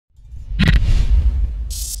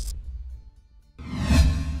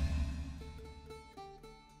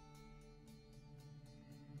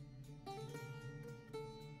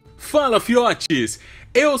Fala Fiotes!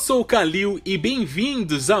 Eu sou o Kallil e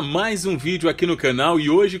bem-vindos a mais um vídeo aqui no canal e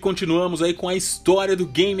hoje continuamos aí com a história do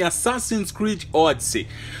game Assassin's Creed Odyssey.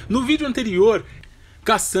 No vídeo anterior,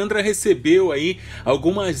 Cassandra recebeu aí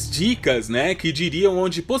algumas dicas, né, que diriam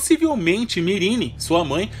onde possivelmente Myrrine, sua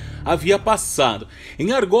mãe, havia passado.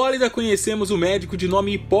 Em Argólida conhecemos o médico de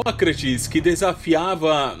nome Hipócrates, que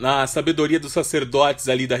desafiava a sabedoria dos sacerdotes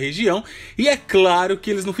ali da região, e é claro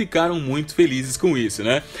que eles não ficaram muito felizes com isso,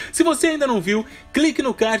 né? Se você ainda não viu, clique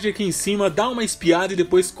no card aqui em cima, dá uma espiada e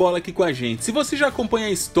depois cola aqui com a gente. Se você já acompanha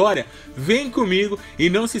a história, vem comigo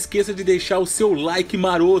e não se esqueça de deixar o seu like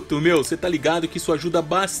maroto, meu, você tá ligado que isso ajuda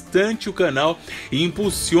bastante o canal e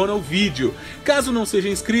impulsiona o vídeo. Caso não seja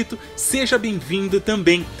inscrito, seja bem-vindo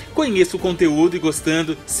também. Conheça o conteúdo e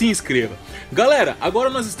gostando, se inscreva. Galera, agora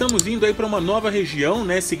nós estamos indo aí para uma nova região,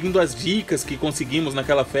 né, seguindo as dicas que conseguimos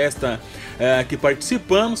naquela festa que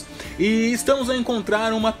participamos, e estamos a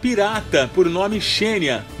encontrar uma pirata por nome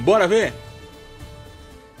Xênia. Bora ver?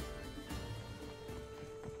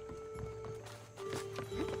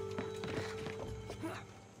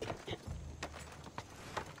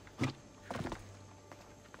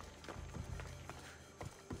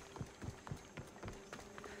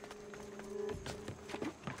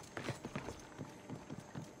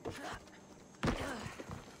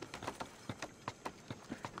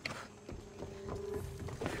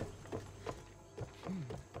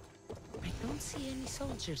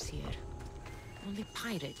 Soldiers here. Only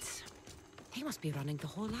pirates. They must be running the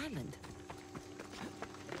whole island.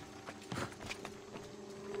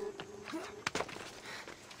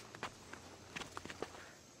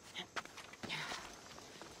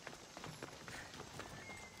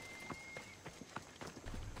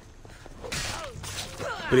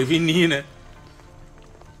 Prevenir, né?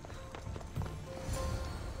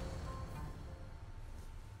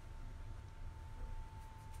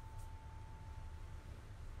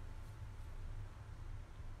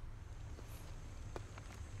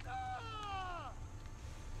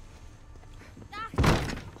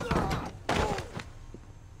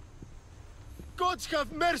 Gods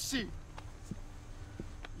have mercy!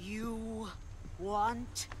 You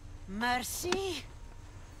want mercy?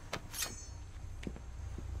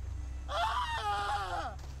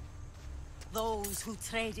 Those who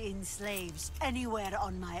trade in slaves anywhere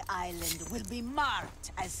on my island will be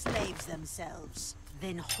marked as slaves themselves,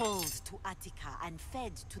 then hauled to Attica and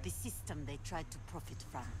fed to the system they tried to profit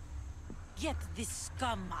from. Get this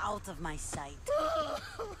scum out of my sight.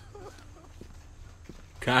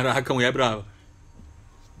 Caraca, mulher brava.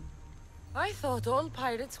 I thought all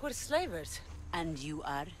pirates were slavers. And you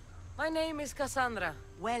are? My name is Cassandra.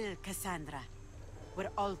 Well, Cassandra, we're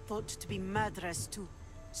all thought to be murderers too.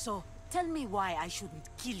 So, tell me why I shouldn't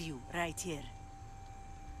kill you right here.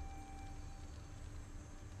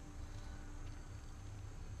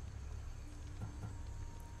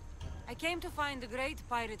 I came to find the great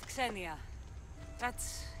pirate Xenia.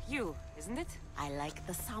 That's you, isn't it? I like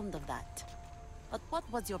the sound of that. But what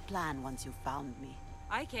was your plan once you found me?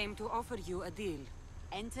 I came to offer you a deal.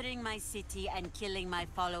 Entering my city and killing my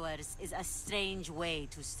followers is a strange way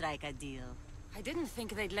to strike a deal. I didn't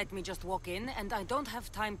think they'd let me just walk in, and I don't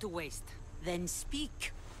have time to waste. Then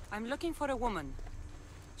speak. I'm looking for a woman.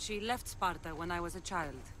 She left Sparta when I was a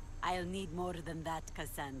child. I'll need more than that,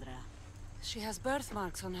 Cassandra. She has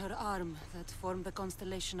birthmarks on her arm that form the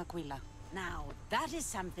constellation Aquila. Now, that is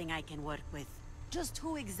something I can work with. Just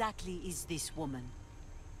who exactly is this woman?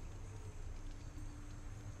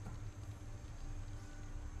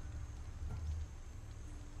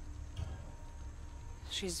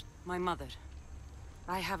 She's my mother.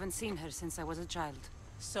 I haven't seen her since I was a child.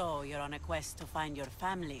 So, you're on a quest to find your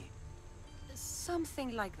family?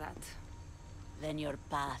 Something like that. Then your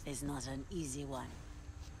path is not an easy one.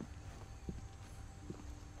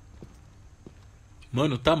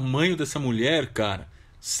 Mano, o tamanho dessa mulher, cara.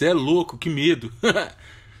 Cê é louco, que medo.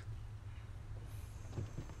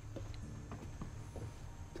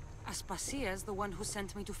 Aspasia's the one who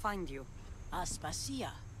sent me to find you.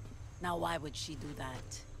 Aspasia? Now why would she do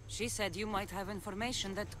that? She said you might have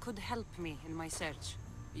information that could help me in my search.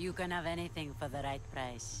 You can have anything for the right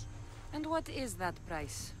price. And what is that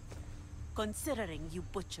price? Considering you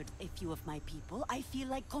butchered a few of my people, I feel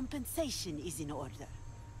like compensation is in order.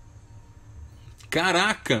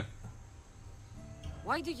 Caraca!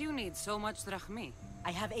 Why do you need so much drachmi?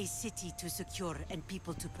 I have a city to secure and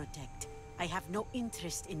people to protect. I have no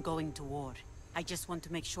interest in going to war. I just want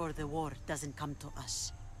to make sure the war doesn't come to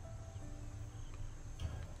us.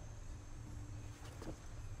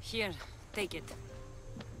 Here, take it.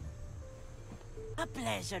 A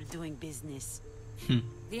pleasure doing business.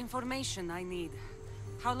 The information I need.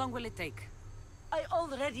 How long will it take? I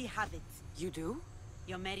already have it. You do?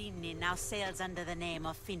 Your Marine now sails under the name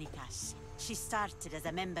of Finikas. She started as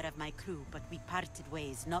a member of my crew, but we parted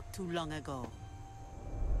ways not too long ago.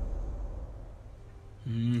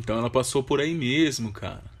 Então ela passou por aí mesmo,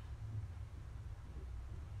 cara.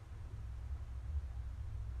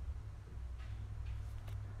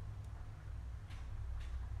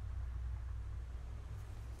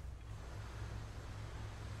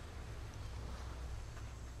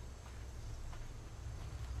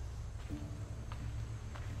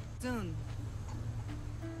 Soon.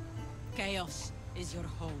 Chaos is your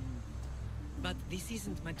home. But this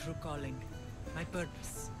isn't my true calling. My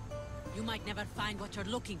purpose. You might never find what you're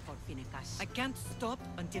looking for, Finikas. I can't stop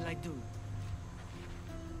until I do.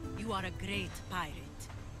 You are a great pirate.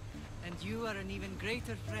 And you are an even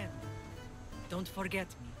greater friend. Don't forget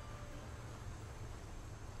me.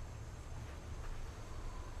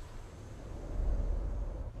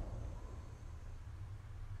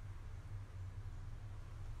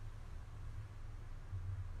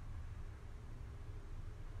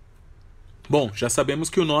 Bom, já sabemos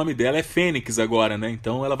que o nome dela é Fênix agora, né?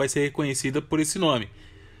 Então ela vai ser reconhecida por esse nome.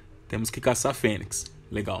 Temos que caçar Fênix.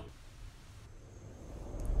 Legal.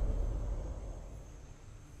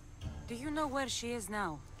 Do you know where she is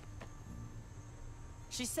now?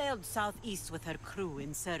 She sailed southeast with her crew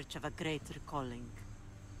in search of a greater calling.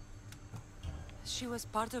 She was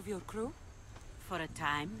part of your crew? For a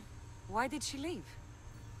time, Why did she leave?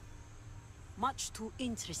 much too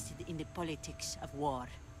interested in the politics of war.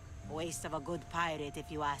 A waste of a good pirate,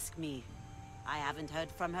 if you ask me. I haven't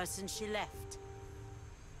heard from her since she left.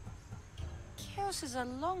 Chaos is a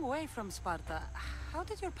long way from Sparta. How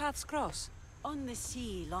did your paths cross? On the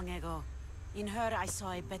sea long ago. In her, I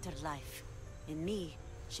saw a better life. In me,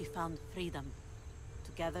 she found freedom.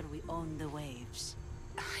 Together, we own the waves.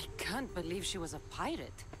 I can't believe she was a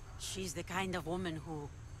pirate. She's the kind of woman who,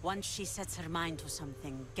 once she sets her mind to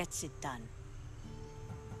something, gets it done.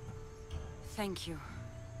 Thank you.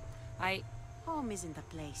 Home isn't a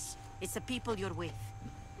place. It's the people you're with.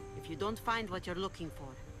 If you don't find what you're looking for,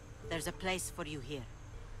 there's a place for you here.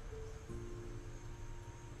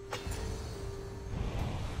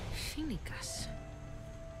 Finikas.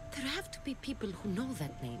 There have to be people who know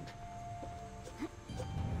that name.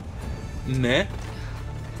 Né?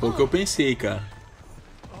 Foi o que eu pensei, cara.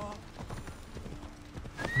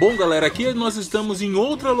 Bom, galera, aqui nós estamos em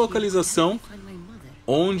outra localização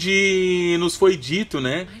onde nos foi dito,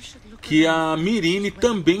 né, que a Myrine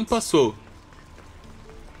também passou.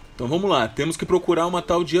 Então vamos lá, temos que procurar uma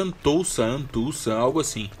tal de Antousa, algo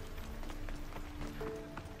assim.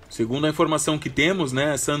 Segundo a informação que temos,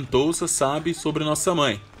 né, essa Antousa sabe sobre nossa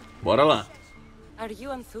mãe. Bora lá. Are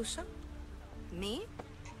you Anthusa? Me?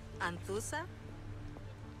 Anthusa?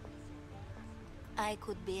 I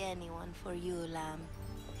could be anyone for you, Lamb.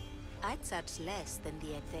 I charge less than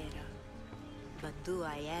the Etera. But do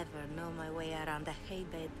I ever know my way around a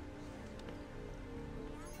haybed?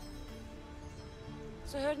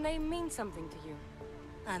 So her name means something to you?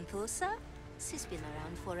 Anthusa? She's been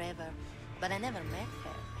around forever, but I never met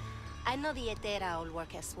her. I know the Etera all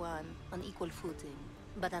work as one, on equal footing.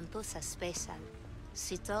 But Anthusa's special.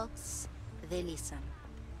 She talks, they listen.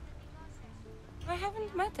 I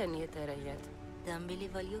haven't met any Etera yet. Don't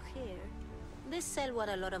believe all you hear. They sell what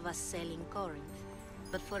a lot of us sell in Corinth.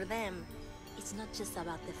 But for them, it's not just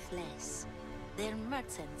about the flesh. They're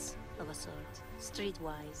merchants, of a sort,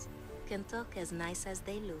 streetwise. Can talk as nice as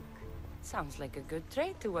they look. Sounds like a good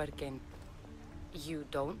trade to work in. You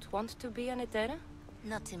don't want to be an Etera?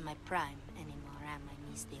 Not in my prime anymore, am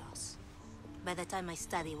I, Miss Dios? By the time I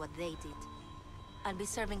study what they did, I'll be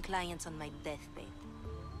serving clients on my deathbed.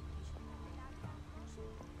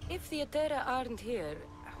 If the Etera aren't here,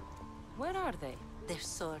 where are they? Their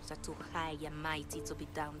swords are too high and mighty to be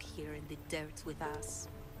down here in the dirt with us.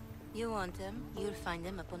 You want them, you'll find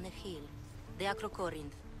them up on the hill. The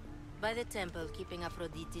Acrocorinth. By the temple, keeping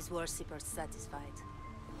Aphrodite's worshippers satisfied.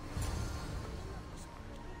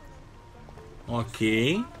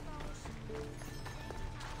 Ok.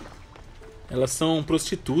 Elas são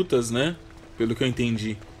prostitutas, né? Pelo que eu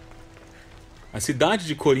entendi. A cidade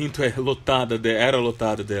de Corinto era lotada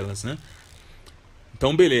delas, né?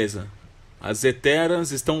 Então, beleza. As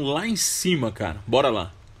Eteras estão lá em cima, cara. Bora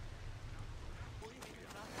lá.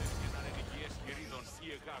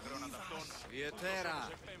 The Etera,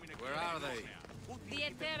 where are they? The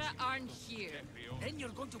Etera aren't here. Then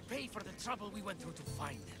you're going to pay for the trouble we went through to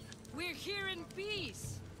find them. We're here in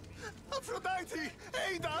peace. Aphrodite,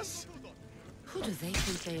 aid us! Who do they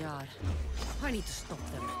think they are? I need to stop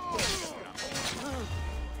them.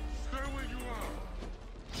 Stay where you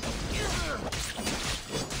are!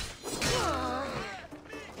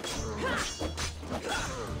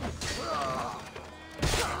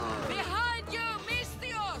 Behind you,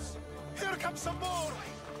 Mistios! Here comes some more!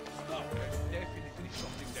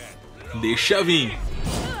 Deixa vir.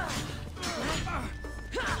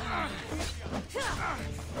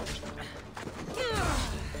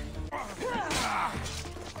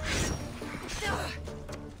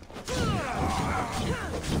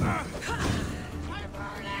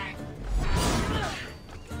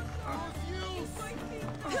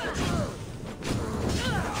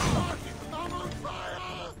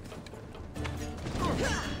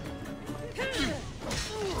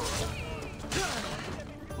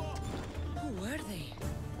 Who were they?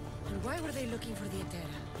 And why were they looking for the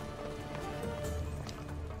Etera?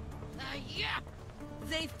 Yeah!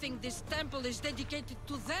 They think this temple is dedicated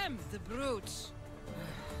to them, the brutes.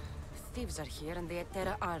 Thieves are here and the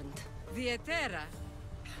Etera aren't. The Etera?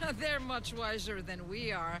 They're much wiser than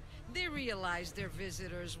we are. They realized their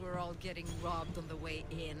visitors were all getting robbed on the way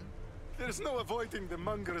in. There's no avoiding the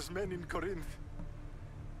monger's men in Corinth.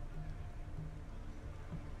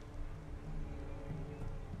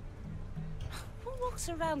 Who walks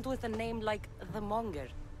around with a name like the Monger?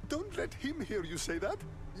 Don't let him hear you say that.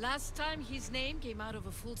 Last time his name came out of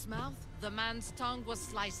a fool's mouth, the man's tongue was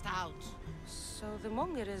sliced out. So the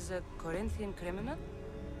Monger is a Corinthian criminal?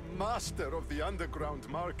 Master of the underground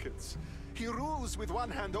markets. He rules with one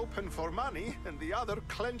hand open for money and the other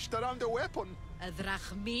clenched around a weapon. A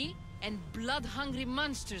drachmi and blood-hungry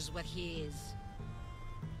monster's what he is.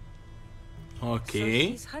 So Ok.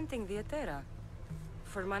 he's hunting the Etera.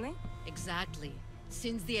 For money? Exactly.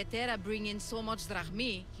 Since the Etera bring in so much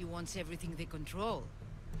drachmi, he wants everything they control.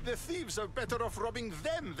 The thieves are better off robbing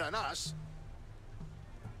them than us.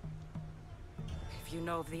 If you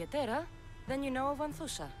know of the Etera, then you know of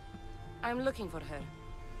Anthusha. I'm looking for her.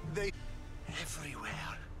 They...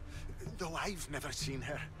 everywhere. Though I've never seen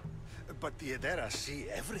her. But the Edera see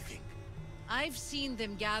everything. I've seen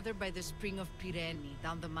them gather by the spring of Pireni,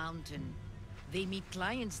 down the mountain. They meet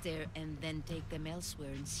clients there and then take them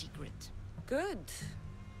elsewhere in secret. Good.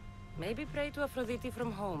 Maybe pray to Aphrodite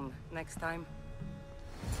from home next time.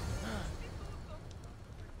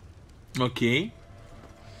 Ok.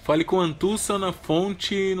 Fale com Antussa na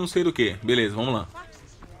fonte não sei do que. Beleza, vamos lá.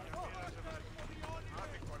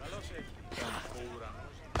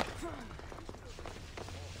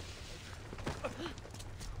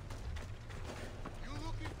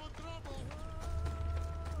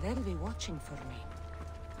 They'll be watching for me.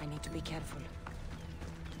 I need to be careful.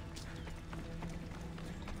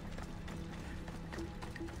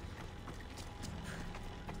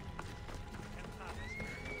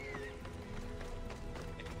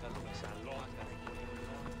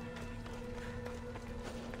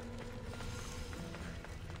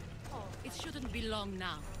 It shouldn't be long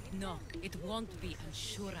now. No, it won't be, I'm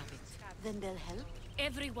sure of it. Then they'll help?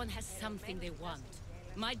 Everyone has something they want.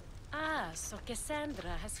 Ah, so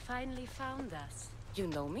Cassandra has finally found us. You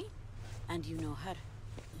know me? And you know her.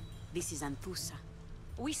 This is Anthusa.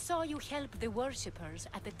 We saw you help the worshippers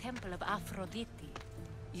at the temple of Aphrodite.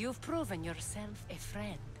 You've proven yourself a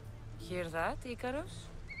friend. Hear that, Icarus?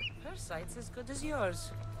 Her sight's as good as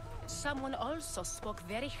yours. Someone also spoke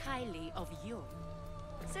very highly of you.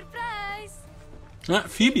 Surprise! Ah,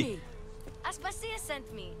 Phoebe. Aspasia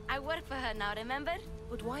sent me. I work for her now, remember?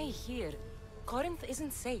 But why here? Corinth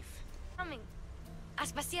isn't safe. Coming.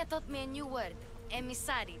 Aspasia taught me a new word.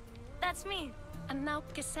 Emissary. That's me. And now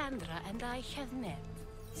Cassandra and I have met.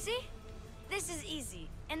 See? This is easy.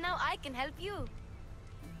 And now I can help you.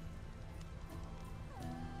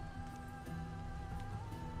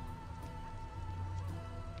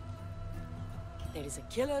 There is a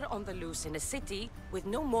killer on the loose in a city with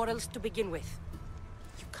no morals to begin with.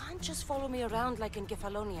 You can't just follow me around like in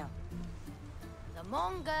Kefalonia. The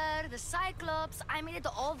Monger, the Cyclops. I made it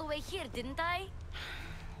all the way here, didn't I?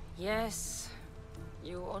 Yes,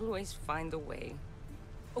 you always find a way.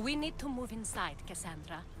 We need to move inside,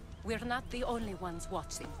 Cassandra. We're not the only ones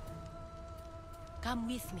watching. Come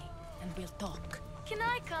with me, and we'll talk. Can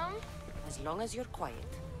I come? As long as you're quiet.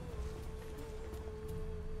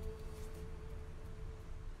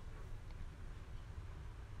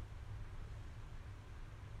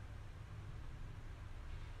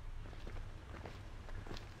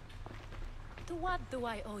 To what do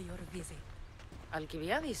I owe your visit?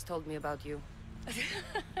 Alcibiades told me about you.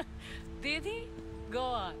 Did he? Go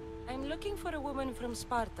on. I'm looking for a woman from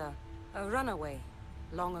Sparta. A runaway.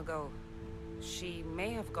 Long ago. She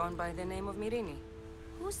may have gone by the name of Myrine.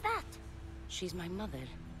 Who's that? She's my mother.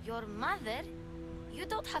 Your mother? You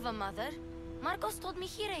don't have a mother. Marcos told me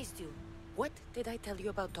he raised you. What did I tell you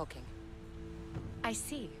about talking? I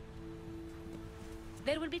see.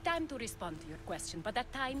 There will be time to respond to your question, but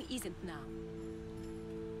that time isn't now.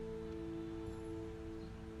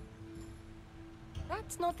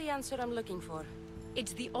 That's not the answer I'm looking for.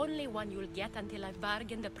 It's the only one you'll get until I've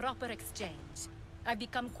bargained the proper exchange. I've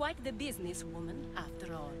become quite the businesswoman,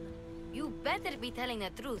 after all. You better be telling the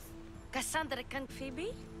truth. Cassandra can...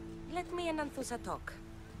 Phoebe, let me and Anthusa talk.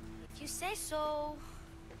 If you say so...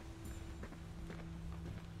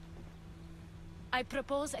 I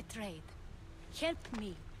propose a trade. Help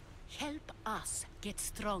me. Help us get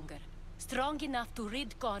stronger. Strong enough to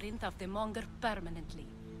rid Corinth of the Monger permanently.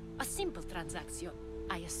 A simple transaction,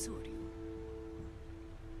 I assure you.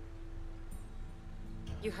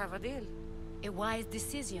 You have a deal. A wise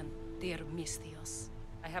decision, dear Misthios.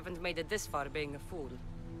 I haven't made it this far being a fool.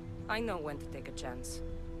 I know when to take a chance.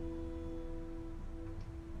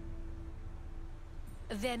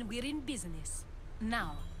 Then we're in business.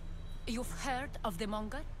 Now, you've heard of the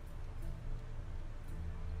Monger?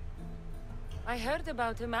 I heard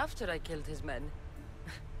about him after I killed his men.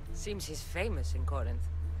 Seems he's famous in Corinth.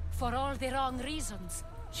 For all the wrong reasons.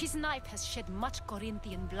 His knife has shed much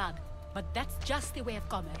Corinthian blood, but that's just the way of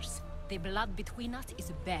commerce. The blood between us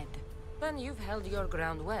is bad. Then you've held your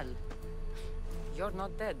ground well. You're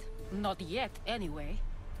not dead. Not yet, anyway.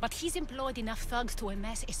 But he's employed enough thugs to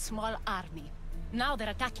amass a small army. Now they're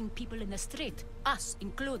attacking people in the street, us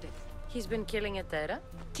included. He's been killing Etera?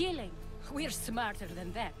 Killing? We're smarter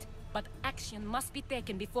than that. But action must be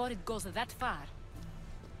taken before it goes that far.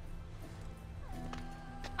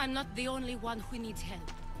 I'm not the only one who needs help.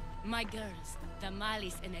 My girls,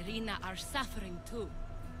 Damalis and Irina, are suffering too.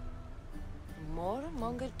 More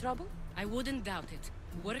Monger trouble? I wouldn't doubt it.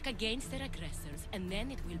 Work against their aggressors, and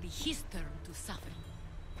then it will be his turn to suffer.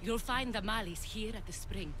 You'll find Damalis here at the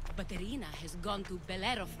spring, but Irina has gone to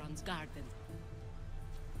Bellerophon's garden.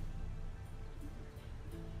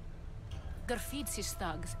 Gur feeds his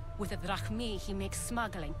thugs. With a drachmi, he makes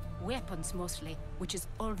smuggling, weapons mostly, which is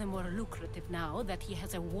all the more lucrative now that he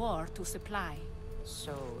has a war to supply.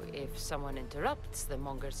 So, if someone interrupts the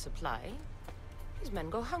Monger's supply, his men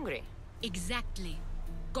go hungry. Exactly.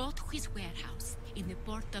 Go to his warehouse in the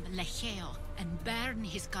port of Lecheo and burn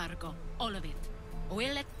his cargo, all of it.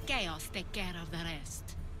 We'll let chaos take care of the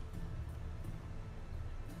rest.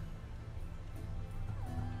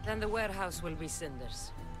 Then the warehouse will be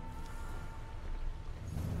cinders.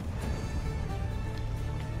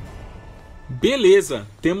 Beleza,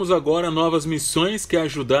 temos agora novas missões, que é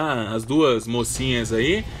ajudar as duas mocinhas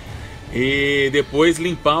aí e depois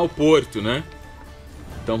limpar o porto, né?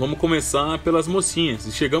 Então vamos começar pelas mocinhas.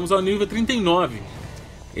 E chegamos ao nível 39.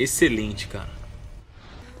 Excelente, cara.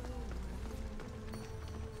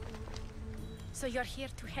 So you're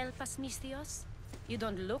here to help us, Misthios? You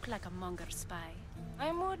don't look like a Monger spy.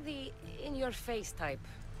 I'm more the in-your-face type.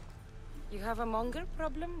 You have a Monger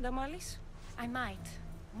problem, Damalis? I might.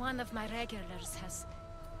 One of my regulars has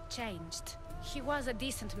changed. He was a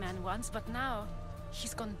decent man once, but now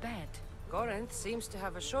he's gone bad. Corinth seems to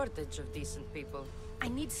have a shortage of decent people. I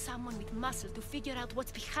need someone with muscle to figure out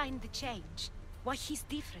what's behind the change. Why he's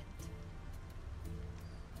different.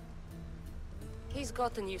 He's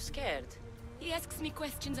gotten you scared. He asks me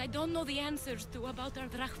questions I don't know the answers to about our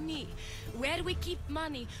drachmi. Where we keep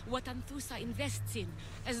money, what Anthusa invests in.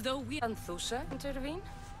 As though we... Anthusa intervene?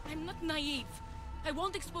 I'm not naive. I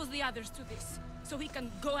won't expose the others to this, so he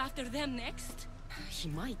can go after them next. He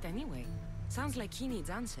might anyway. Sounds like he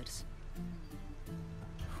needs answers.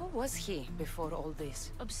 Who was he before all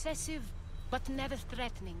this? Obsessive, but never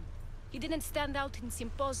threatening. He didn't stand out in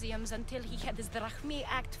symposiums until he had his drachmi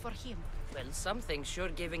act for him. Well, something's sure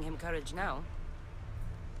giving him courage now.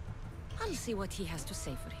 I'll see what he has to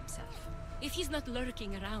say for himself. If he's not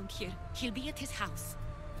lurking around here, he'll be at his house.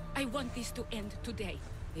 I want this to end today.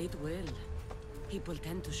 It will. People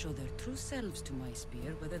tend to show their true selves to my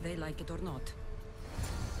spear, whether they like it or not.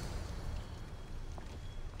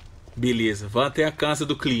 Beleza, vá até a casa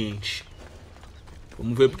do cliente.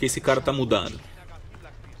 Vamos ver porque esse cara tá mudado.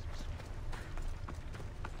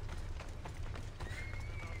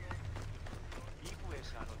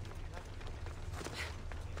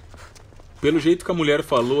 Pelo jeito que a mulher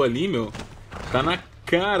falou ali, meu, tá na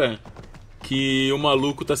cara que o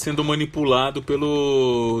maluco tá sendo manipulado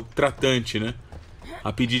pelo tratante, né?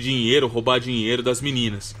 A pedir dinheiro, roubar dinheiro das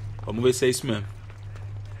meninas. Vamos ver se é isso mesmo.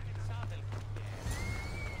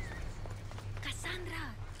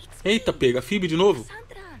 Cassandra, Eita, pega a Phoebe de novo.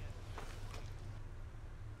 Cassandra.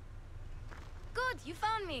 Good, you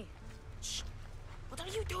found me. Shh. What are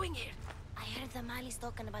you doing here? I heard Damalis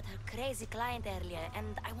talking about her crazy client earlier,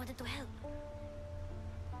 and I wanted to help.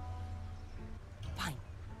 Fine.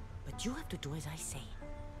 But You have to do as I say.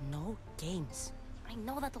 No games. I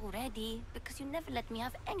know that already, because you never let me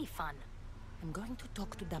have any fun. I'm going to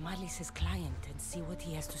talk to Damalis' client and see what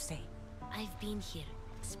he has to say. I've been here,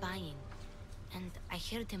 spying, and I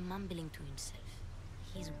heard him mumbling to himself.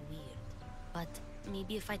 He's weird. But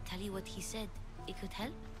maybe if I tell you what he said, it could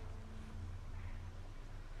help?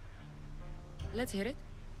 Let's hear it.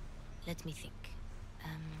 Let me think.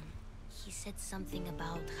 He said something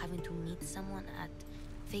about having to meet someone at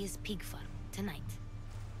Faye's pig farm tonight.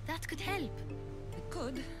 That could help. It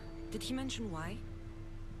could. Did he mention why?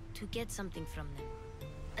 To get something from them.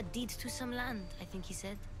 A deed to some land, I think he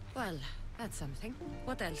said. Well, that's something.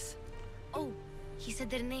 What else? Oh, he said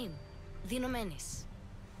their name. The Nomenes.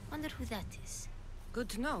 Wonder who that is. Good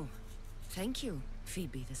to know. Thank you,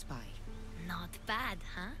 Phoebe the spy. Not bad,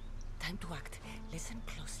 huh? Time to act. Listen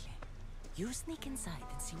closely. You sneak inside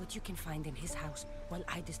and see what you can find in his house while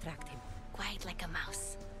I distract him. Quiet like a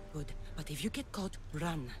mouse. Good. But if you get caught,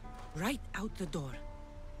 run. Right out the door.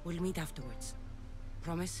 We'll meet afterwards.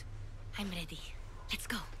 Promise? I'm ready. Let's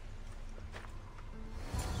go.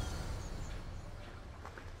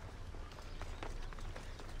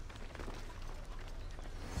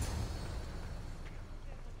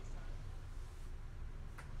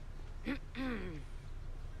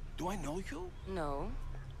 Do I know you? No,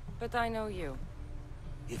 but I know you.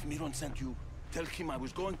 If Miron sent you, tell him I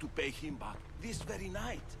was going to pay him back this very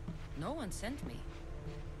night. No one sent me.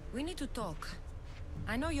 We need to talk.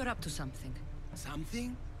 I know you're up to something.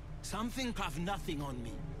 Something? Something have nothing on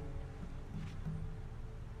me.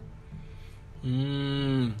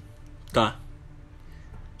 Tá.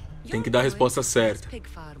 Tem que dar a resposta certa. Pig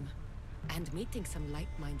farm. And meeting some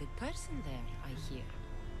like-minded person there, I hear.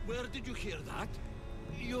 Where did you hear that?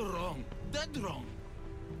 You're wrong. Dead wrong.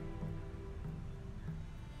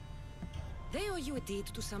 They owe you a deed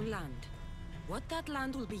to some land. What that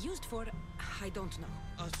land will be used for, I don't know.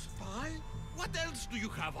 A spy? What else do you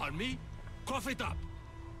have on me? Cough it up.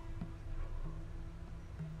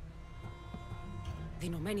 The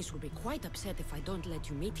Nomenis will be quite upset if I don't let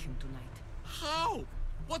you meet him tonight. How?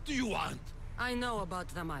 What do you want? I know about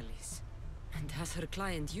Damalis. And as her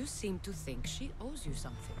client, you seem to think she owes you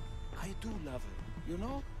something. I do love her, you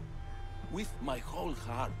know? With my whole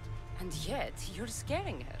heart. And yet, you're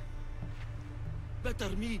scaring her. Better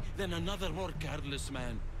me than another more careless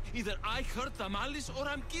man. Either I hurt Damalis or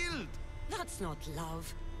I'm killed. That's not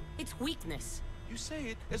love. It's weakness. You say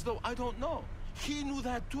it as though I don't know. He knew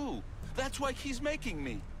that too. That's why he's making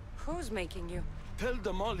me. Who's making you? Tell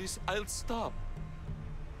Damalis I'll stop.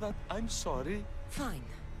 That I'm sorry. Fine.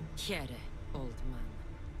 Here, old man.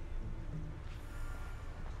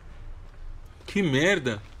 Que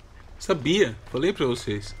merda. Sabia. Falei pra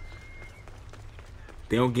vocês.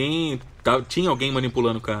 Tem alguém... Tinha alguém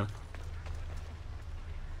manipulando o cara.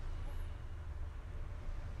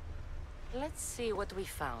 Let's see what we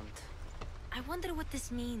found. I wonder what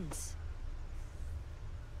this means.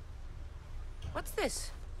 What's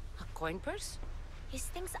this? A coin purse? His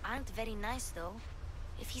things aren't very nice, though.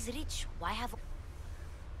 If he's rich, why have...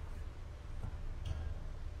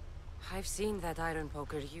 I've seen that iron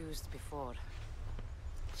poker used before.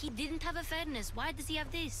 He didn't have a furnace. Why does he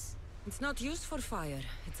have this? It's not used for fire.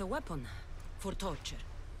 It's a weapon. For torture.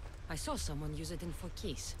 I saw someone use it in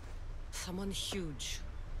Fokis. Someone huge.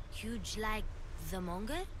 Huge like the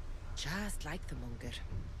Monger? Just like the Monger.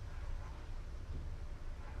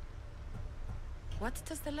 What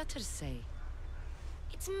does the letter say?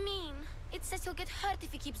 It's mean. It says he'll get hurt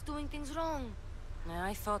if he keeps doing things wrong.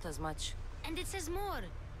 I thought as much. And it says more.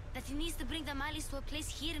 That he needs to bring the Malis to a place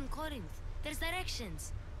here in Corinth. There's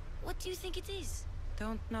directions. What do you think it is?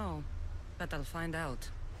 Don't know. But I'll find out.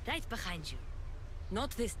 Right behind you.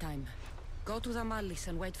 Not this time. Go to the Malis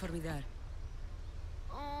and wait for me there.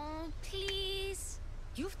 Oh, please.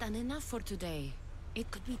 You've done enough for today. It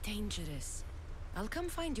could be dangerous. I'll come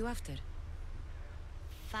find you after.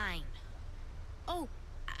 Fine. Oh,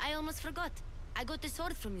 I almost forgot. I got the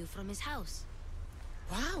sword from you from his house.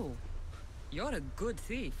 Wow. You're a good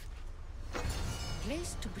thief.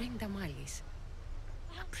 Place to bring the Malis.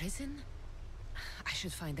 Prison? I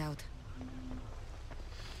should find out.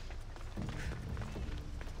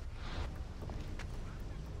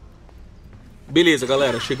 Beleza,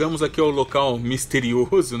 galera. Chegamos aqui ao local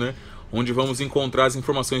misterioso, né? Onde vamos encontrar as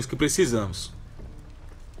informações que precisamos.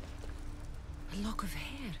 A lock of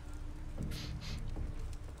hair.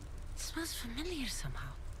 It smells familiar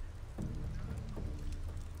somehow.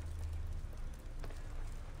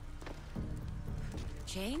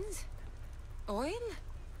 Chains? Oil?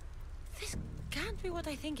 This can't be what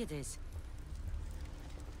I think it is.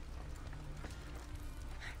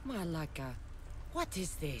 Malaka, what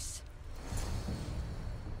is this?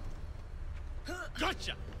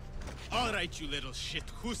 Gotcha. All right, you little shit.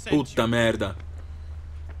 Who sent Puta you? merda.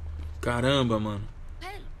 Caramba, mano.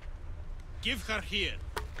 Give her here.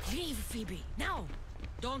 Leave, Phoebe, now.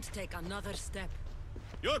 Don't take another step.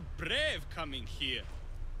 You're brave coming here.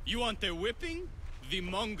 You want a whipping? The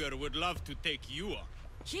monger would love to take you on.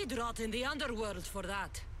 He'd rot in the underworld for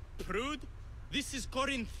that. Prude, this is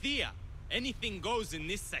Corinthia. Anything goes in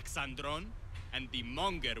this Sexandron, and the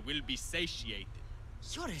monger will be satiated.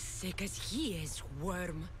 You're as sick as he is,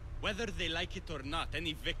 worm. Whether they like it or not,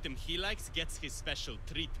 any victim he likes gets his special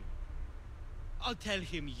treatment. I'll tell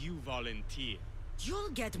him you volunteer. You'll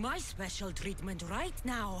get my special treatment right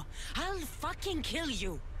now. I'll fucking kill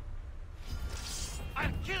you.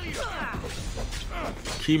 I'll kill you!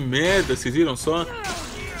 Que merda, vocês viram só?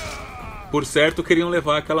 Por certo, queriam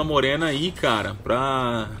levar aquela morena aí, cara,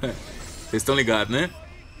 pra... Vocês estão ligados, né?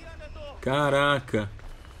 Caraca.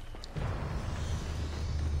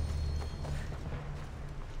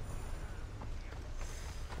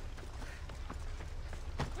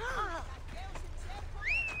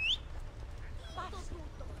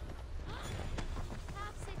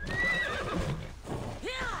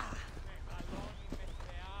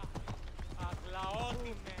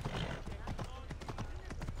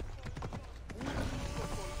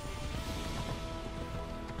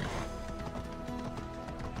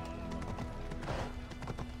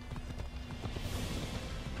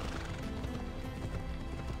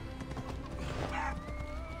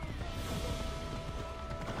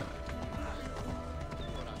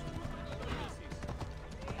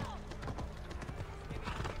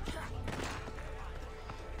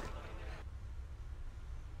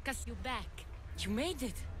 You back. You made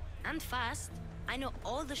it. And fast. I know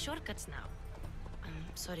all the shortcuts now. I'm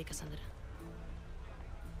sorry, Cassandra.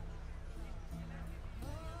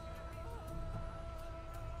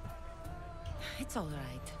 It's all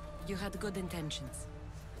right. You had good intentions.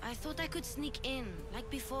 I thought I could sneak in, like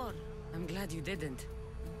before. I'm glad you didn't.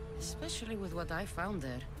 Especially with what I found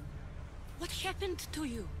there. What happened to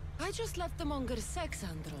you? I just left the monger's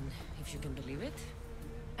Sexandron, if you can believe it.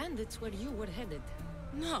 And it's where you were headed.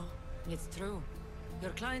 No. It's true. Your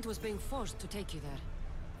client was being forced to take you there.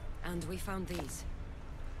 And we found these.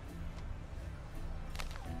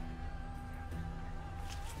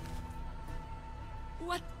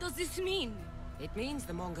 What does this mean? It means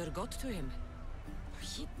the monger got to him.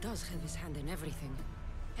 He does have his hand in everything.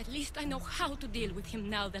 At least I know how to deal with him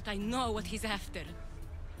now that I know what he's after.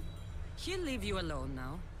 He'll leave you alone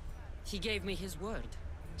now. He gave me his word.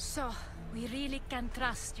 So, we really can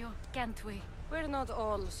trust you, can't we? We're not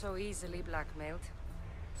all so easily blackmailed.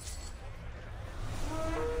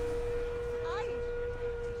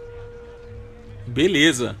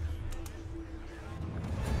 Beleza.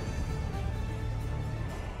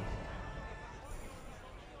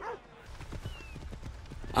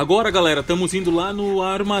 Agora, galera, estamos indo lá no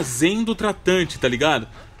armazém do tratante, tá ligado?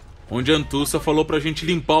 Onde a Antussa falou pra gente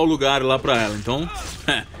limpar o lugar lá pra ela. Então,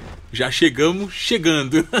 já chegamos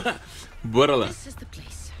chegando. Bora lá. This is the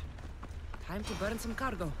place. Time to burn some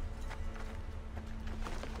cargo.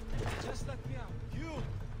 Just let me out. You!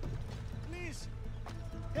 Please!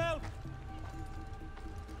 Help!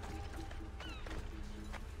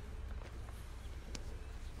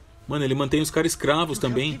 Mano, ele mantém os caras escravos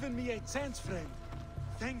também.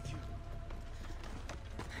 Thank you.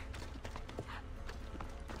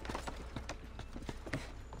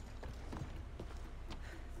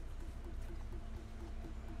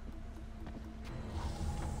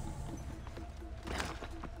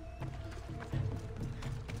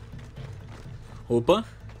 Opa.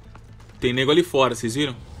 Tem nego ali fora, vocês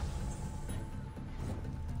viram?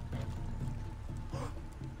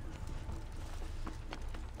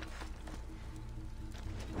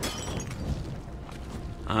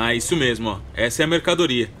 Ah, isso mesmo, ó. Essa é a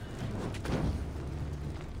mercadoria.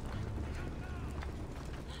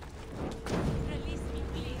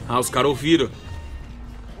 Ah, os caras ouviram.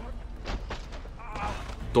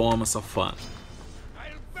 Toma, safado.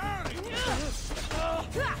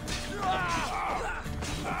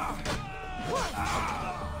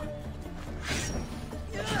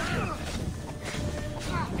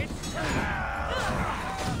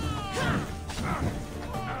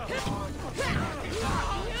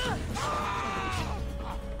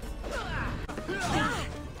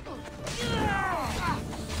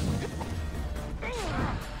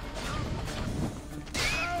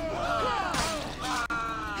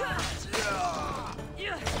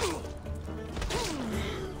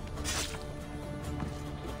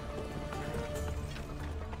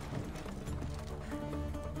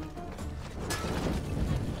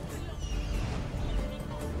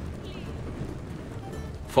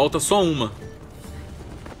 Falta só uma.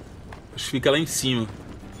 fica lá em cima.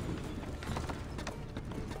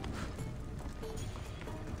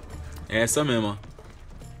 É essa mesmo, ó.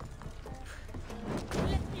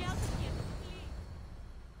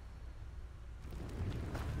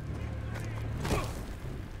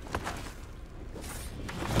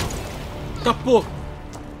 Tá, pô!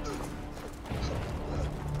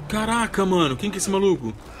 Caraca, mano, quem que é esse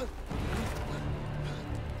maluco?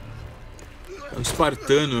 É o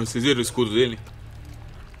espartano, vocês viram o escudo dele?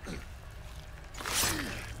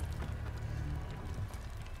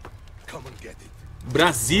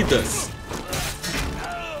 Brasidas!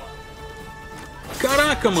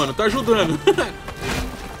 Caraca, mano, tá ajudando!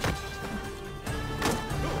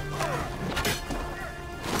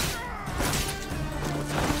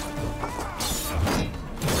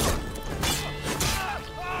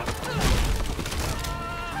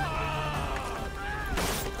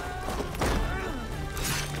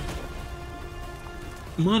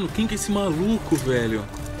 Mano, quem que é esse maluco, velho?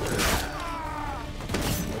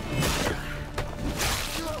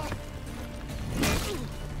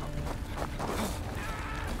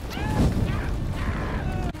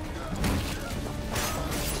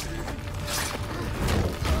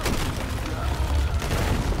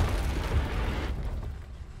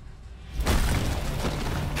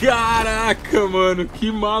 Caraca, mano,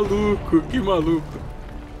 que maluco, que maluco.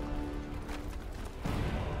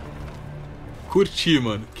 Curti,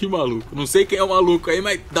 mano, que maluco. Não sei quem é o maluco aí,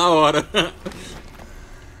 mas da hora.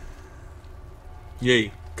 E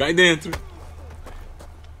aí, cai dentro.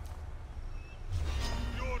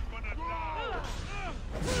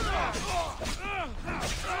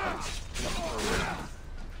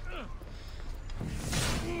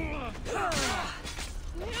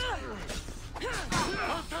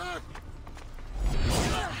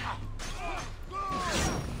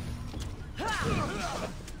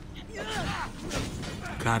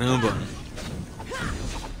 Caramba.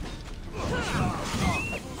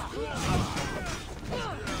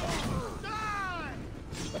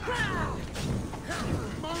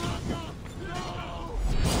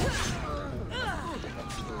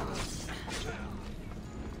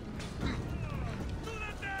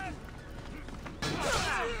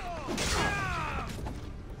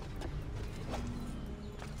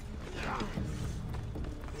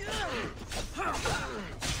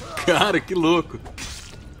 Cara, que louco.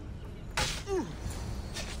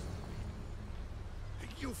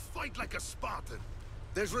 You fight like a Spartan.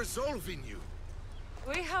 There's resolve in you.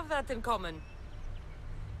 We have that in common.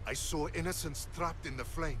 I saw innocents trapped in the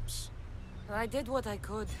flames. I did what I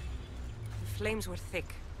could. The flames were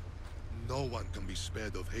thick. No one can be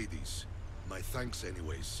spared of Hades. My thanks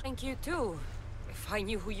anyways. Thank you too, if I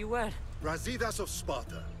knew who you were. Brasidas of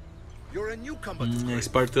Sparta. You're a newcomer to É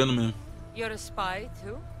espartano mesmo. You're a spy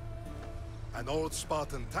too? An old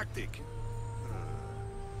Spartan tactic.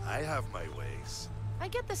 I have my ways. I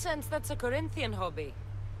get the sense that's a Corinthian hobby.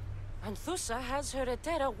 Anthusa has her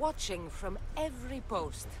Etera watching from every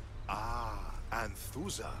post. Ah,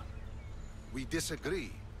 Anthusa. We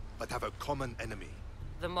disagree, but have a common enemy.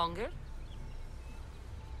 The Monger?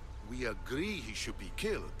 We agree he should be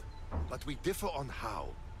killed, but we differ on how.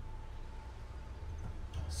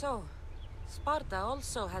 So, Sparta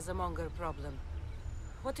also has a Monger problem.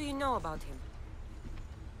 What do you know about him?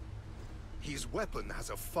 His weapon has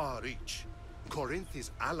a far reach. Corinth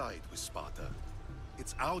is allied with Sparta.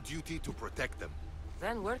 It's our duty to protect them.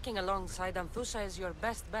 Then working alongside Anthusa is your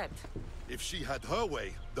best bet. If she had her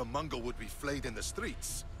way, the Mongol would be flayed in the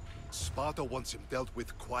streets. Sparta wants him dealt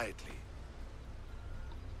with quietly.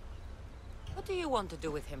 What do you want to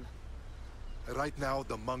do with him? Right now,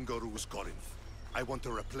 the Mongol rules Corinth. I want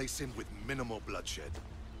to replace him with minimal bloodshed.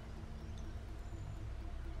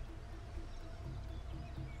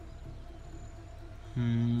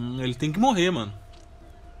 Ele tem que morrer, mano.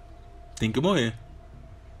 Tem que morrer.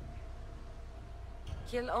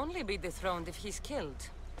 He'll only be dethroned if he's killed.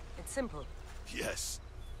 It's simple. Yes.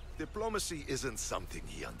 Diplomacy isn't something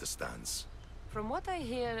he understands. From what I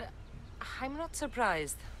hear, I'm not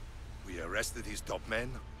surprised. We arrested his top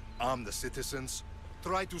men, armed the citizens,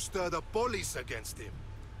 tried to stir the police against him.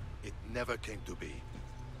 It never came to be.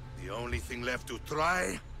 The only thing left to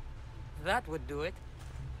try? That would do it.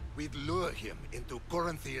 We'd lure him into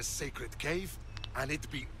Corinthia's sacred cave, and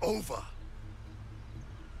it'd be over.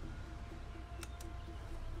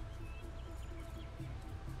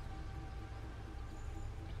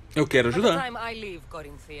 Eu quero By the ajudar. time I leave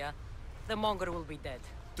Corinthia, the Monger will be dead.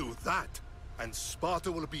 Do that, and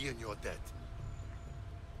Sparta will be in your debt.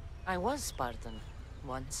 I was Spartan,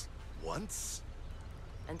 once. Once?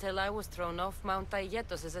 Until I was thrown off Mount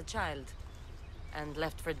Aietos as a child, and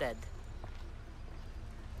left for dead.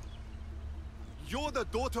 You're the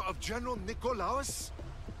daughter of General Nikolaos?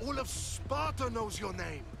 All of Sparta knows your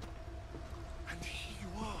name. And here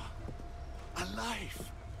you are,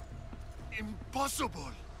 alive.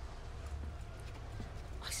 Impossible.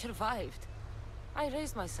 I survived. I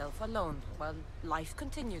raised myself alone while life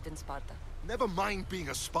continued in Sparta. Never mind being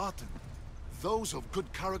a Spartan. Those of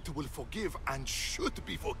good character will forgive and should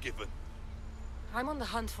be forgiven. I'm on the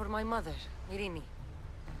hunt for my mother, Myrrine.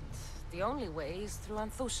 And the only way is through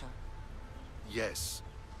Anthusha. Yes,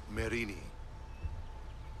 Myrrine.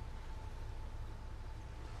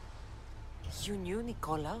 You knew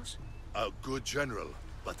Nikolaos? A good general,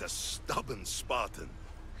 but a stubborn Spartan.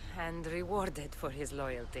 And rewarded for his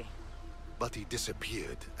loyalty. But he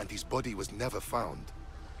disappeared, and his body was never found.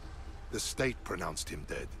 The state pronounced him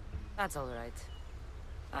dead. That's all right.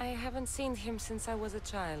 I haven't seen him since I was a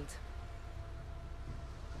child.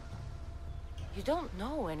 You don't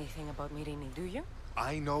know anything about Myrrine, do you?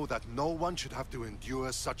 I know that no one should have to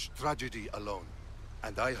endure such tragedy alone.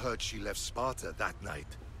 And I heard she left Sparta that night,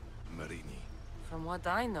 Myrrine. From what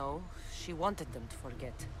I know, she wanted them to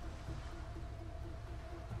forget.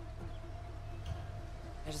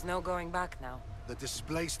 There's no going back now. The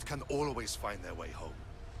displaced can always find their way home.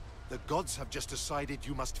 The gods have just decided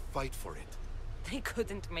you must fight for it. They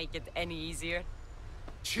couldn't make it any easier.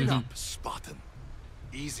 Chin up, Spartan.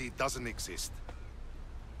 Easy doesn't exist.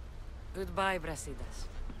 Goodbye, Brasidas.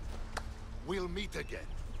 We'll meet again.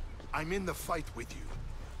 I'm in the fight with you.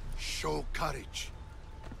 Show courage.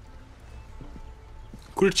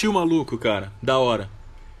 Curti o maluco, cara. Da hora.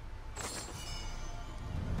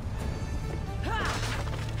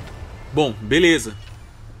 Bom, beleza.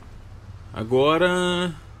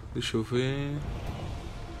 Agora... Deixa eu ver...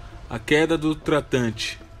 A queda do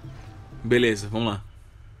tratante. Beleza, vamos lá.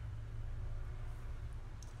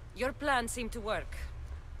 Your plan seemed to work.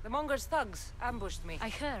 The Monger's thugs ambushed me. I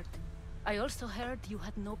heard. I also heard you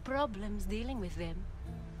had no problems dealing with them.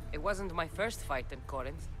 It wasn't my first fight in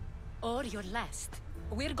Corinth. Or your last.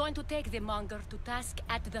 We're going to take the Monger to task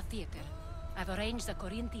at the theater. I've arranged a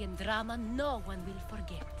Corinthian drama no one will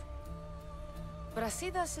forget.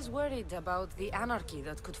 Brasidas is worried about the anarchy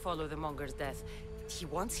that could follow the Monger's death. He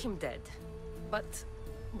wants him dead, but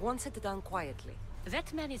wants it done quietly.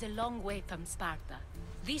 That man is a long way from Sparta.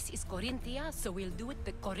 This is Corinthia, so we'll do it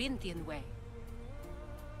the Corinthian way.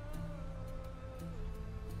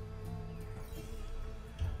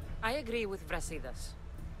 I agree with Brasidas.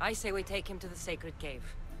 I say we take him to the sacred cave.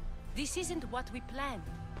 This isn't what we planned.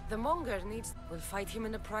 The Monger needs... We'll fight him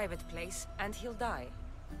in a private place, and he'll die.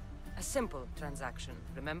 A simple transaction,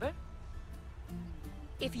 remember?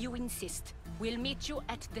 If you insist, we'll meet you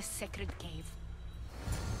at the sacred cave.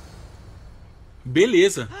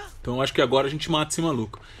 Beleza. Então acho que agora a gente mata esse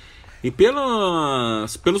maluco. E pelo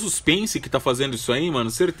suspense que tá fazendo isso aí, mano,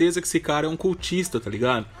 certeza que esse cara é um cultista, tá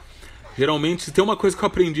ligado? Geralmente, se tem uma coisa que eu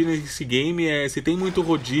aprendi nesse game é... Se tem muito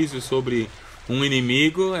rodízio sobre um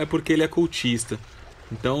inimigo, é porque ele é cultista.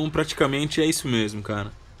 Então, praticamente é isso mesmo,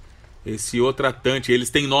 cara. Esse O Tratante, eles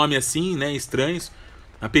têm nome assim, né, estranhos.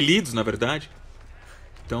 Apelidos, na verdade.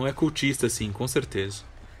 Então é cultista, sim, com certeza.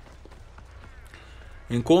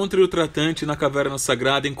 Encontre o Tratante na Caverna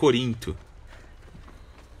Sagrada em Corinto.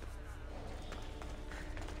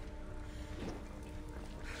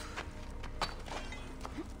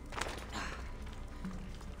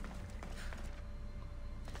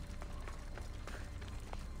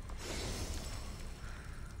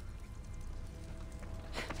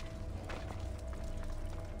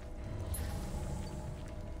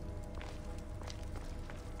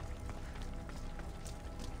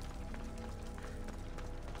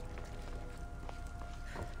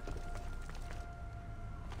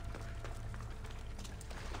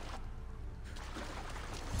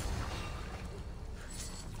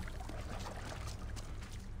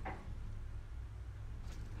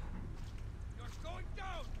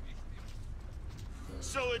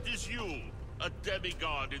 So it is you, a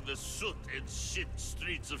demigod in the soot and shit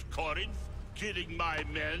streets of Corinth, killing my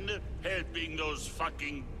men, helping those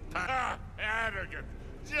fucking... arrogant,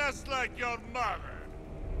 just like your mother.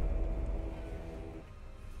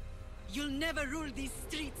 You'll never rule these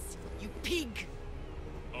streets, you pig!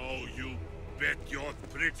 Oh, you bet your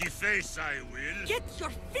pretty face I will. Get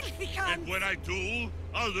your filthy hands! And when I do,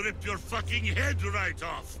 I'll rip your fucking head right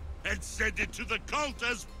off and send it to the cult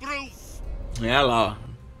as proof. É lá,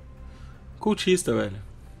 ó. Cultista, velho.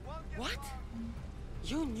 What?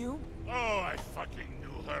 You knew? Oh, I fucking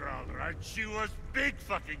knew her all right. She was big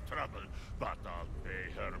fucking trouble. But I'll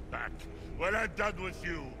pay her back. When I'm done with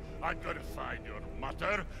you, I'm gonna find your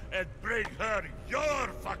mother and bring her your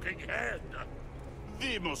fucking head.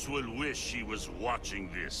 Demos will wish she was watching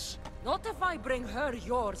this. Not if I bring her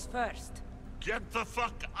yours first. Get the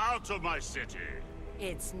fuck out of my city.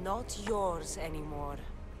 It's not yours anymore.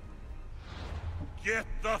 Get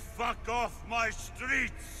the fuck off my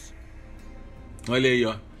streets. Olha aí,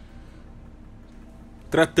 ó.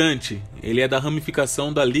 Tratante. Ele é da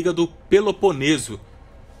ramificação da Liga do Peloponeso.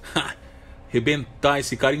 Ha! Rebentar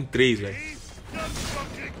esse cara em 3, velho.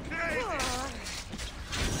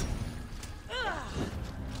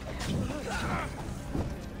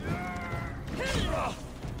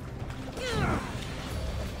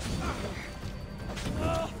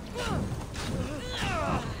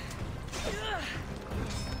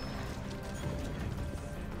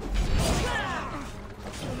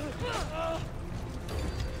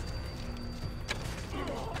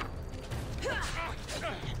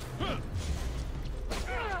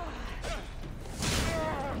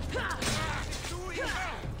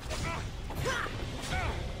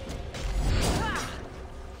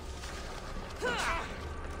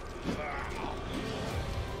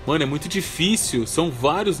 Mano, é muito difícil. São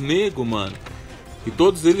vários nego, mano. E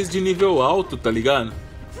todos eles de nível alto, tá ligado?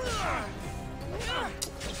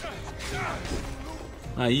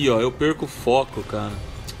 Aí, ó, eu perco o foco, cara.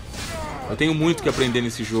 Eu tenho muito que aprender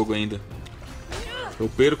nesse jogo ainda. Eu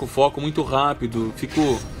perco o foco muito rápido.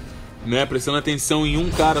 Fico, né, prestando atenção em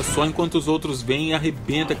um cara só, enquanto os outros vêm e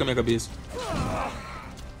arrebentam com a minha cabeça.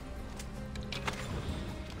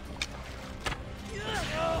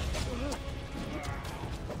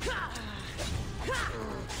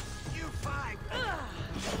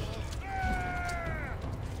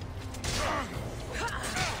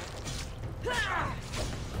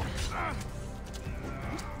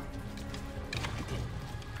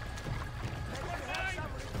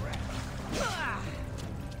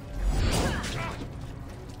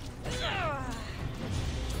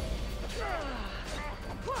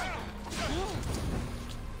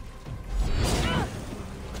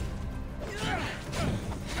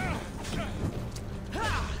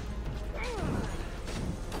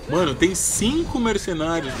 Mano, tem 5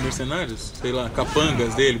 mercenários, sei lá,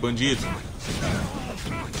 capangas dele, bandidos.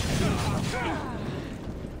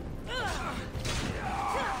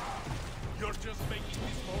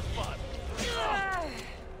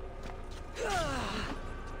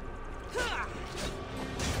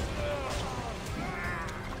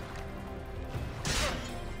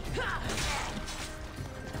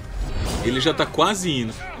 Ele já tá quase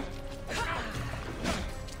indo.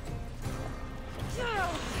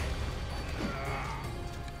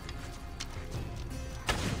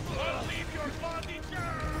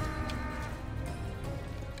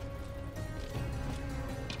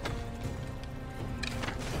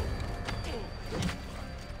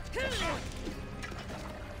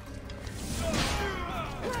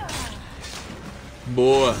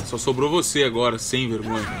 Boa, só sobrou você agora, sem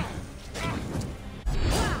vergonha.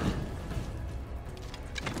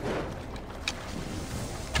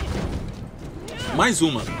 Mais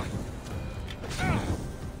uma.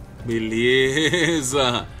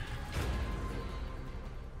 Beleza.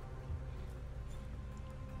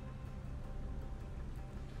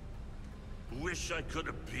 Wish I could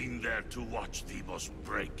have been there to watch Demos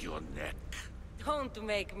break your neck. Don't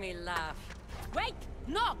make me laugh. Wait!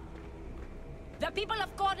 No! The people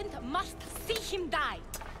of Corinth must see him die.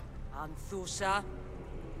 Anthusa?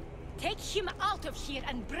 Take him out of here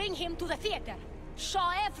and bring him to the theater. Show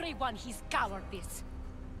everyone his cowardice.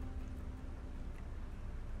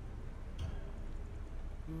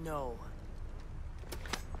 No.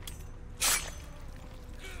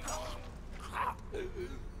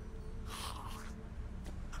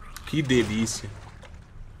 Que delícia.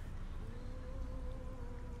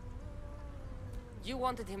 You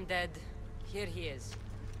wanted him dead. Here he is.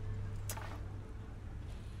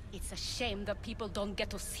 It's a shame that people don't get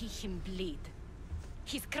to see him bleed.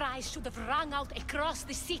 His cries should have rung out across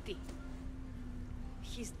the city.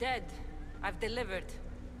 He's dead. I've delivered.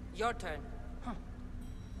 Your turn. Huh.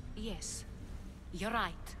 Yes, you're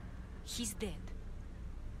right. He's dead.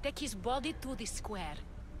 Take his body to the square.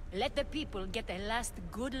 Let the people get a last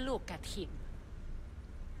good look at him.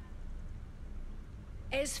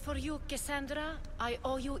 As for you, Cassandra, I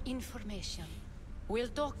owe you information. We'll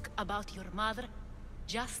talk about your mother,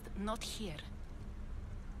 just not here.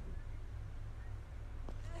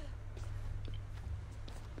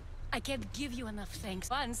 I can't give you enough thanks.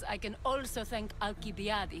 Once, I can also thank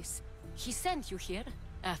Alcibiades. He sent you here,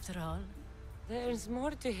 after all. There's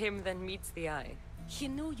more to him than meets the eye. He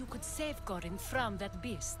knew you could save Corinth from that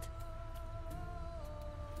beast.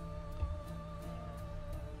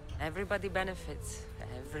 Everybody benefits.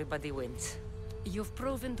 Everybody wins. You've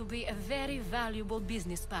proven to be a very valuable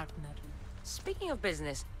business partner. Speaking of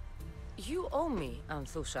business, you owe me,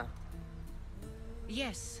 Anthusha.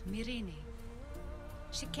 Yes, Myrrine.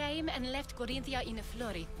 She came and left Corinthia in a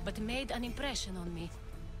flurry, but made an impression on me,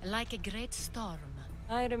 like a great storm.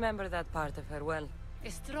 I remember that part of her well. A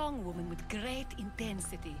strong woman with great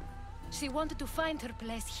intensity. She wanted to find her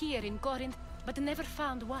place here in Corinth, but never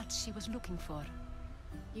found what she was looking for.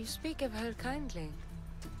 You speak of her kindly.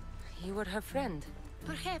 You were her friend.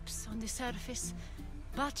 Perhaps on the surface,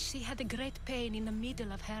 but she had a great pain in the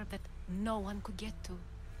middle of her that no one could get to.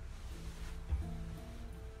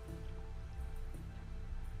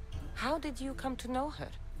 How did you come to know her?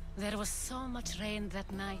 There was so much rain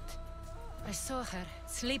that night. I saw her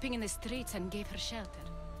sleeping in the streets and gave her shelter.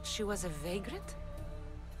 She was a vagrant?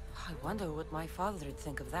 I wonder what my father would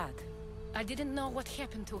think of that. I didn't know what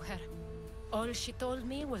happened to her. All she told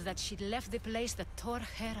me was that she'd left the place that tore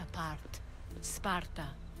her apart. Sparta.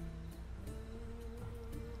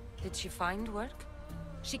 Did she find work?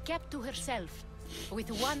 She kept to herself, with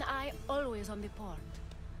one eye always on the port.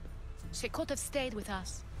 She could have stayed with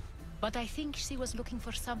us, but I think she was looking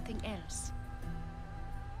for something else.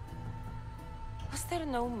 Was there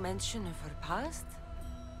no mention of her past?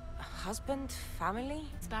 A husband, family?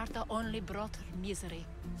 Sparta only brought her misery.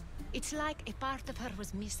 It's like a part of her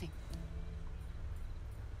was missing.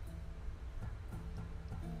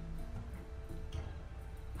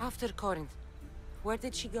 After Corinth, where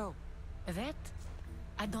did she go? That?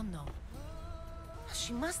 I don't know.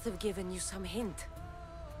 She must have given you some hint.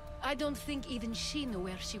 I don't think even she knew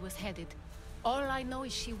where she was headed. All I know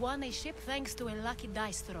is she won a ship thanks to a lucky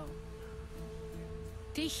dice throw.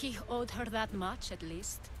 Tyche owed her that much, at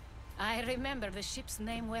least. I remember the ship's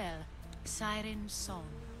name well. Siren Song.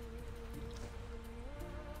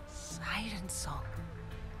 Siren Song?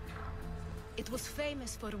 It was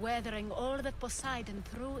famous for weathering all that Poseidon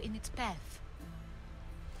threw in its path.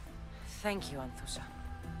 Thank you, Anthusha.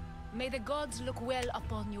 May the gods look well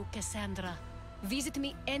upon you, Cassandra. Visit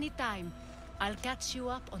me anytime. I'll catch you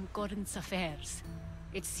up on Corinth's affairs.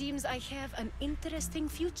 It seems I have an interesting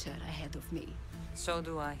future ahead of me. So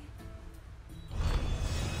do I.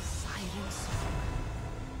 Siren Song.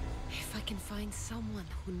 If I can find someone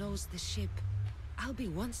who knows the ship, I'll be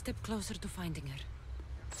one step closer to finding her.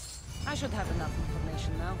 I should have enough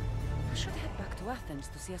information now. I should head back to Athens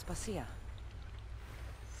to see Aspasia.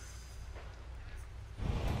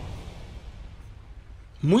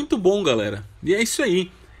 Muito bom, galera. E é isso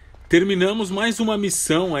aí. Terminamos mais uma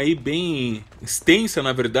missão aí bem extensa,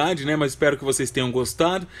 na verdade, né? Mas espero que vocês tenham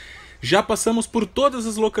gostado. Já passamos por todas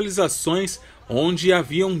as localizações onde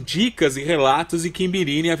haviam dicas e relatos e que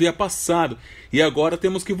Myrrine havia passado. E agora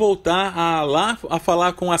temos que voltar a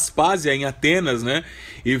falar com Aspasia em Atenas, né?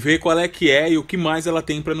 E ver qual é que é e o que mais ela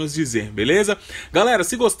tem para nos dizer, beleza? Galera,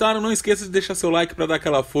 se gostaram, não esqueça de deixar seu like para dar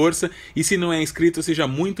aquela força. E se não é inscrito, seja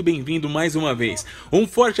muito bem-vindo mais uma vez. Um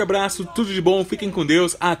forte abraço, tudo de bom, fiquem com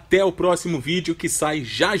Deus. Até o próximo vídeo que sai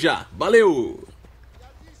já já. Valeu!